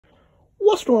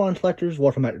What's going on, collectors?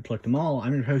 Welcome back to Collect Them All.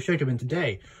 I'm your host, Jacob, and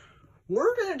today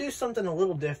we're going to do something a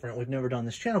little different. We've never done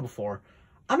this channel before.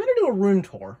 I'm going to do a room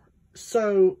tour.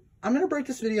 So I'm going to break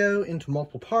this video into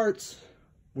multiple parts.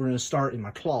 We're going to start in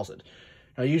my closet.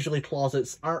 Now, usually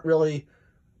closets aren't really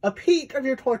a peek of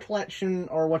your toy collection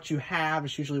or what you have.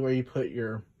 It's usually where you put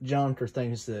your junk or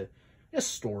things that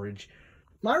just storage.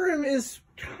 My room is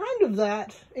kind of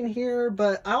that in here,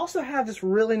 but I also have this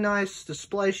really nice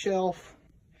display shelf.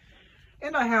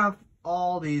 And I have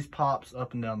all these pops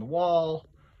up and down the wall.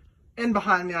 And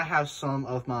behind me, I have some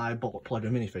of my Bullet Play-Doh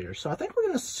minifigures. So I think we're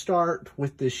going to start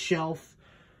with this shelf.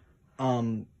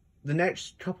 The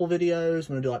next couple videos,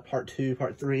 I'm going to do like part 2,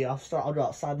 part 3. I'll go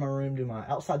outside my room, do my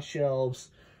outside shelves.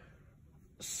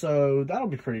 So that'll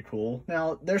be pretty cool.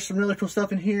 Now, there's some really cool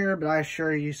stuff in here, but I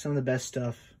assure you some of the best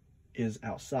stuff is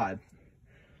outside.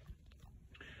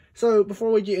 So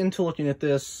before we get into looking at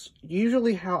this,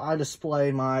 usually how I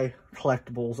display my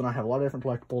collectibles, and I have a lot of different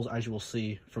collectibles as you will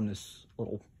see from this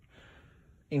little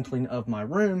inkling of my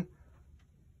room,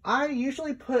 I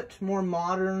usually put more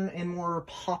modern and more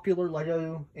popular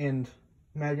Lego and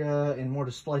Mega and more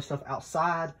display stuff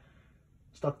outside,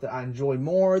 stuff that I enjoy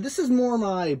more. This is more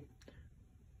my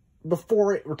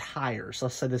before it retires.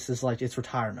 Let's say this is like its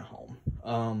retirement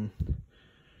home.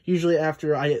 Usually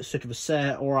after I get sick of a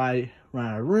set or I run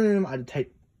out of room, I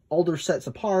take older sets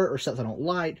apart or sets I don't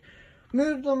like,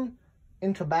 move them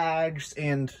into bags,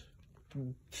 and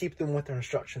keep them with their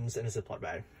instructions in a Ziploc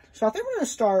bag. So I think we're going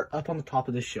to start up on the top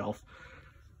of this shelf.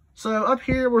 So up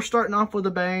here, we're starting off with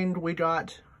a bang. We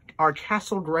got our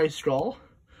Castle Grayskull.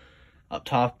 Up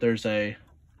top, there's a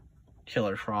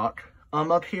Killer Croc.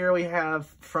 Up here, we have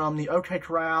from the OK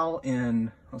Corral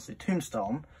in, let's see,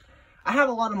 Tombstone. I have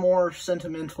a lot of more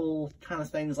sentimental kind of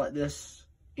things like this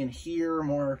in here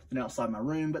more than outside my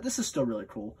room, but this is still really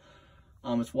cool.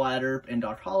 It's Wyatt Earp and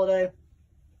Doc Holliday.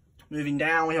 Moving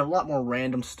down, we have a lot more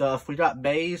random stuff. We got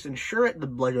Baze and Shurett, the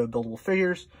Lego buildable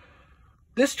figures.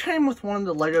 This came with one of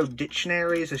the Lego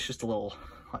dictionaries. It's just a little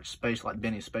like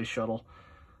Benny's space shuttle.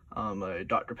 A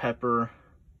Dr. Pepper,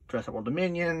 Jurassic World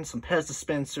Dominion, some Pez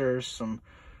dispensers, some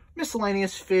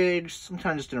miscellaneous figs. I'm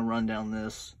kind of just going to run down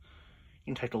this.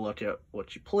 You can take a look at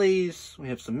what you please. We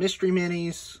have some mystery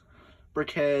minis,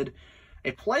 Brickhead,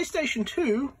 a PlayStation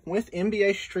 2 with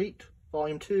NBA Street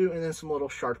Volume 2, and then some little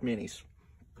Shark minis.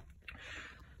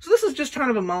 So this is just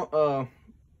kind of a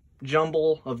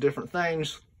jumble of different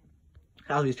things.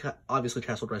 Obviously,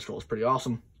 Castle Grayskull is pretty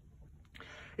awesome.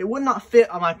 It would not fit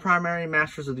on my primary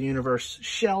Masters of the Universe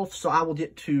shelf, so I will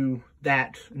get to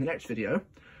that in the next video.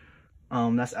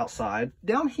 That's outside.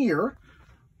 Down here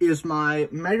is my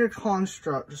Mega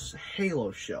Construx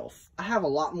Halo shelf. I have a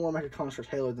lot more Mega Construx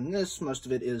Halo than this. Most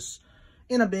of it is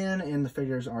in a bin and the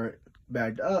figures are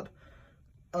bagged up.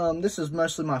 This is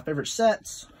mostly my favorite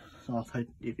sets. So I'll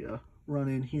give you a run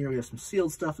in here. We have some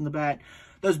sealed stuff in the back.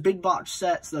 Those big box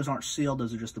sets, those aren't sealed.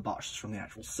 Those are just the boxes from the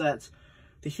actual sets.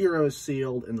 The Hero is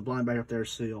sealed and the blind bag up there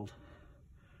is sealed.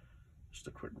 Just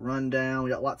a quick rundown.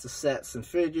 We got lots of sets and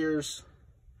figures.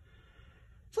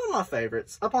 Some of my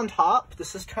favorites. Up on top,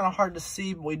 this is kind of hard to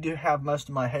see, but we do have most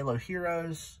of my Halo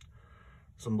Heroes.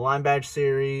 Some blind bag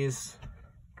series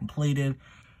completed.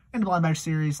 And the blind bag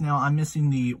series. Now, I'm missing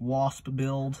the Wasp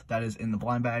build that is in the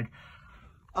blind bag.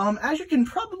 As you can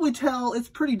probably tell, it's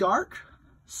pretty dark.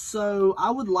 So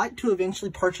I would like to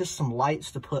eventually purchase some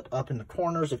lights to put up in the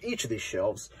corners of each of these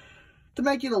shelves to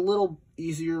make it a little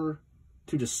easier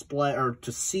to display or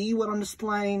to see what I'm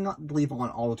displaying, not leave on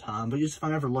all the time, but just if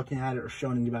I'm ever looking at it or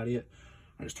showing anybody it,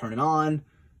 I just turn it on.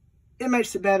 It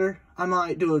makes it better. I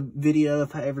might do a video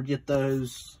if I ever get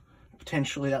those.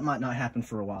 Potentially, that might not happen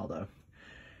for a while though.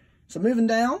 So moving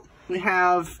down, we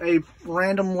have a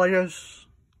random Lego,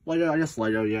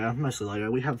 yeah, mostly Lego.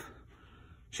 We have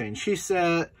Shang-Chi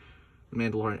set, the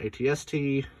Mandalorian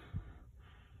AT-ST,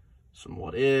 some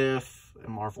What If, a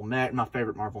Marvel mech, my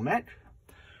favorite Marvel mech.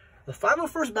 The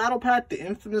 501st Battle Pack, the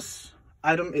infamous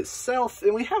item itself,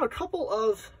 and we have a couple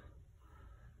of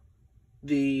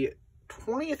the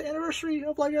 20th anniversary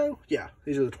of Lego. Yeah,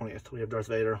 these are the 20th. We have Darth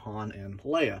Vader, Han, and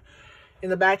Leia. In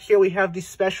the back here, we have the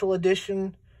special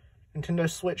edition Nintendo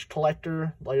Switch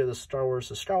collector, Lego the Star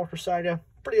Wars Saga.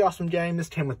 Pretty awesome game. This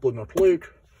came with Blue Milk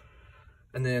Luke.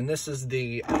 And then this is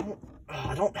the,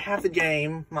 I don't have the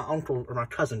game. My uncle or my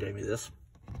cousin gave me this.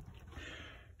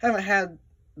 Haven't had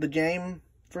the game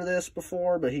for this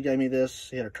before, but he gave me this.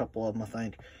 He had a couple of them, I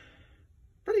think.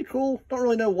 Pretty cool. Don't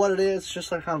really know what it is. It's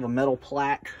just like kind of a metal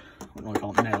plaque. I don't really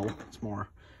call it metal. It's more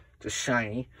just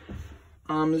shiny.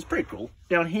 It's pretty cool.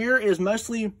 Down here is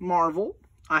mostly Marvel.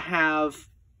 I have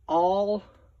all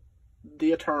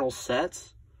the Eternals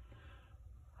sets.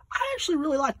 I actually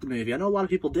really liked the movie. I know a lot of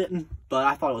people didn't, but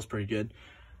I thought it was pretty good.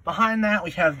 Behind that,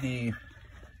 we have the...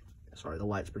 Sorry, the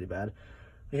light's pretty bad.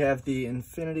 We have the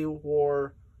Infinity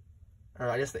War,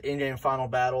 or I guess the Endgame Final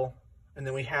Battle. And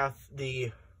then we have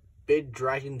the big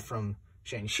dragon from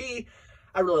Shang-Chi.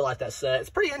 I really like that set. It's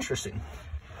pretty interesting.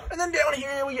 And then down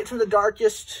here, we get to the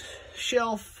darkest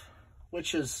shelf,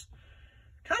 which is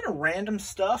kind of random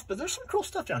stuff, but there's some cool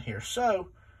stuff down here. So,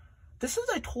 this is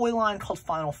a toy line called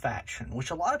Final Faction,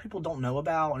 which a lot of people don't know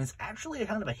about, and it's actually a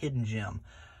kind of a hidden gem.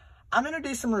 I'm going to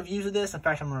do some reviews of this. In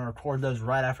fact, I'm going to record those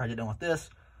right after I get done with this.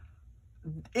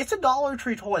 It's a Dollar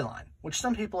Tree toy line, which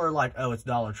some people are like, oh, it's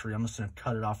Dollar Tree, I'm just going to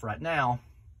cut it off right now.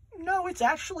 No, it's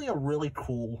actually a really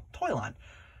cool toy line.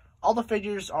 All the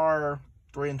figures are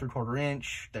 3 3/4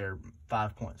 inch. They're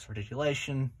 5 points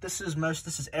articulation. This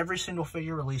is every single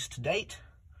figure released to date.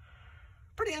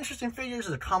 Pretty interesting figures.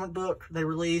 There's a comic book they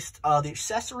released. The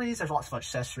accessories, there's lots of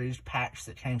accessories, packs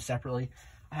that came separately.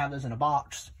 I have those in a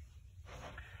box.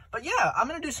 But yeah, I'm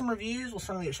going to do some reviews with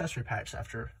some of the accessory packs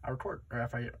after I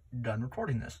get done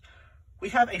recording this. We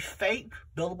have a fake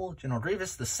buildable General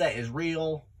Grievous. The set is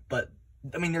real, but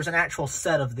I mean, there's an actual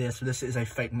set of this. This is a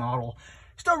fake model.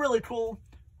 Still really cool.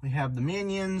 We have the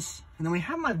Minions, and then we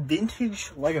have my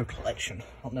vintage Lego collection.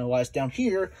 I don't know why it's down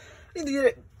here. I need to get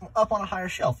it up on a higher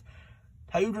shelf.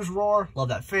 Hydra's Roar, love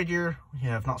that figure. We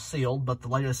have not sealed, but the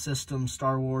Lego System,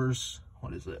 Star Wars,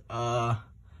 what is it?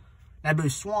 Naboo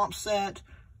Swamp set.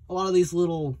 A lot of these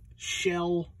little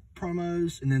shell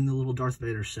promos, and then the little Darth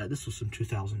Vader set. This was from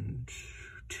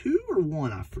 2002 or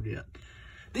 1, I forget.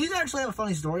 These actually have a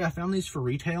funny story. I found these for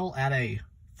retail at a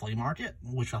flea market,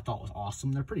 which I thought was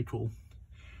awesome. They're pretty cool.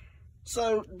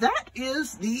 So that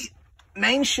is the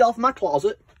main shelf of my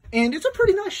closet, and it's a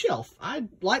pretty nice shelf. I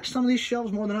like some of these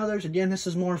shelves more than others. Again, this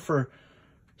is more for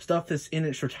stuff that's in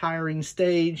its retiring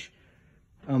stage.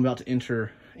 I'm about to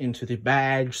enter into the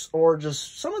bags, or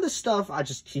just some of this stuff I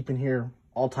just keep in here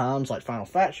all times, like Final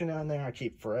Faction down there, I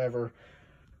keep forever.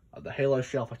 The Halo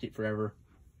shelf I keep forever.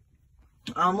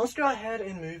 Let's go ahead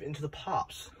and move into the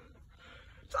Pops.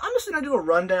 So I'm just going to do a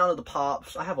rundown of the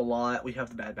Pops. I have a lot. We have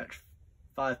the Bad Batch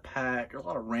 5-pack. There's a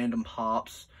lot of random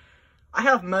Pops. I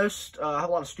have a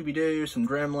lot of Scooby-Doo, some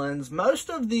Gremlins, most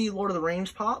of the Lord of the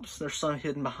Rings Pops. There's some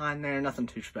hidden behind there, nothing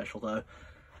too special though.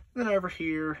 And then over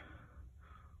here,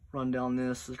 run down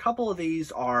this. A couple of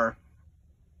these are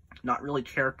not really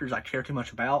characters I care too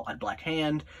much about, like Black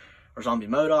Hand or Zombie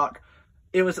MODOK.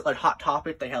 It was like Hot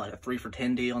Topic. They had like a 3 for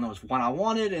 $10 deal, and there was one I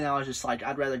wanted, and I was just like,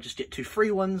 I'd rather just get 2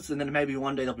 free ones, and then maybe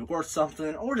one day they'll be worth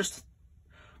something, or just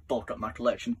bulk up my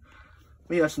collection.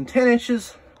 We have some 10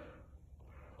 inches.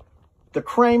 The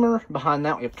Kramer. Behind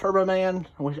that, we have Turbo Man.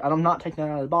 I'm not taking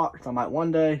that out of the box. I might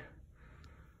one day.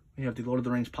 We have the Lord of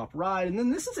the Rings Pop Ride. And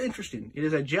then this is interesting. It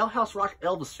is a Jailhouse Rock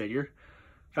Elvis figure.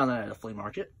 Found that at a flea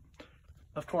market.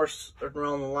 Of course,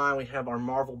 around the line, we have our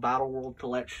Marvel Battle World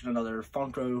collection, another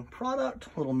Funko product,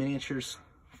 little miniatures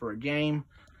for a game.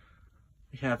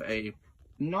 We have a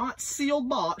not sealed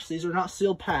box. These are not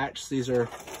sealed packs. These are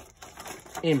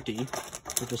empty.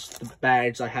 They're just the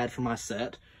bags I had for my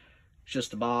set. It's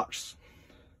just a box.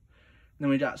 Then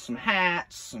we got some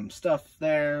hats, some stuff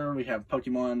there. We have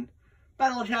Pokemon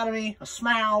Battle Academy, a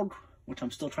Smaug, which I'm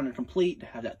still trying to complete to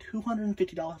have that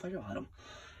 $250 Lego item.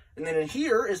 And then in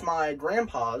here is my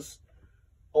grandpa's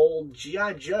old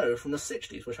G.I. Joe from the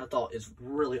 60s, which I thought is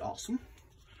really awesome.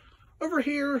 Over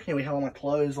here, we have all my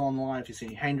clothes on the line if you see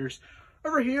any hangers.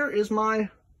 Over here is my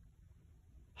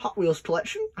Hot Wheels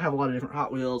collection. I have a lot of different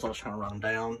Hot Wheels. I was trying to run them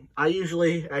down. I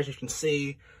usually, as you can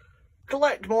see,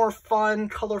 collect more fun,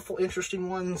 colorful, interesting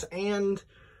ones, and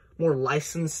more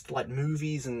licensed, like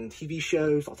movies and TV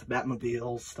shows, lots of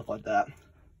Batmobiles, stuff like that.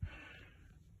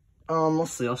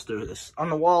 Let's see, let's do this. On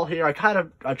the wall here, I try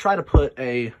to put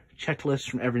a checklist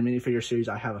from every minifigure series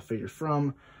I have a figure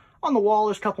from. On the wall,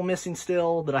 there's a couple missing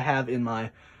still that I have in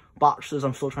my boxes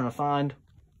I'm still trying to find.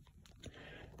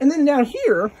 And then down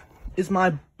here is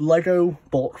my Lego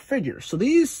bulk figures. So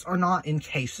these are not in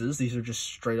cases. These are just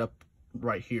straight up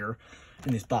right here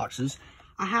in these boxes.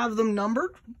 I have them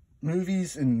numbered,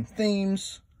 movies and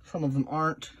themes. Some of them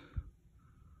aren't.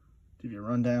 Give you a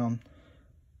rundown.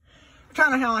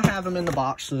 Kind of how I have them in the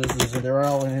boxes is that they're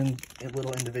all in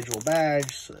little individual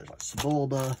bags. So there's like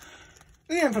Sebulba,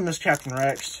 the infamous Captain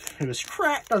Rex, who is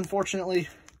cracked, unfortunately.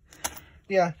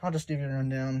 Yeah, I'll just give you a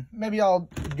rundown. Maybe I'll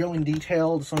go in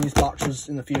detail to some of these boxes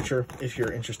in the future if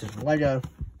you're interested in Lego.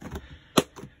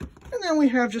 And then we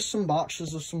have just some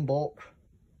boxes of some bulk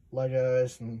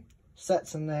Legos, some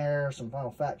sets in there, some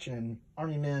Final Faction and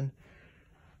Army Men.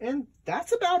 And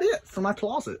that's about it for my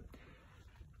closet.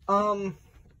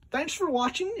 thanks for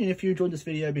watching, and if you enjoyed this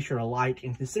video, be sure to like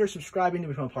and consider subscribing to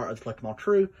become a part of the Collect 'Em All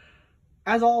Crew.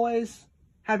 As always,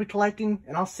 happy collecting,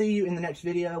 and I'll see you in the next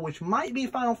video, which might be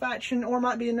Final Faction or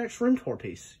might be a next room tour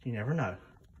piece. You never know.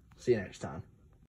 See you next time.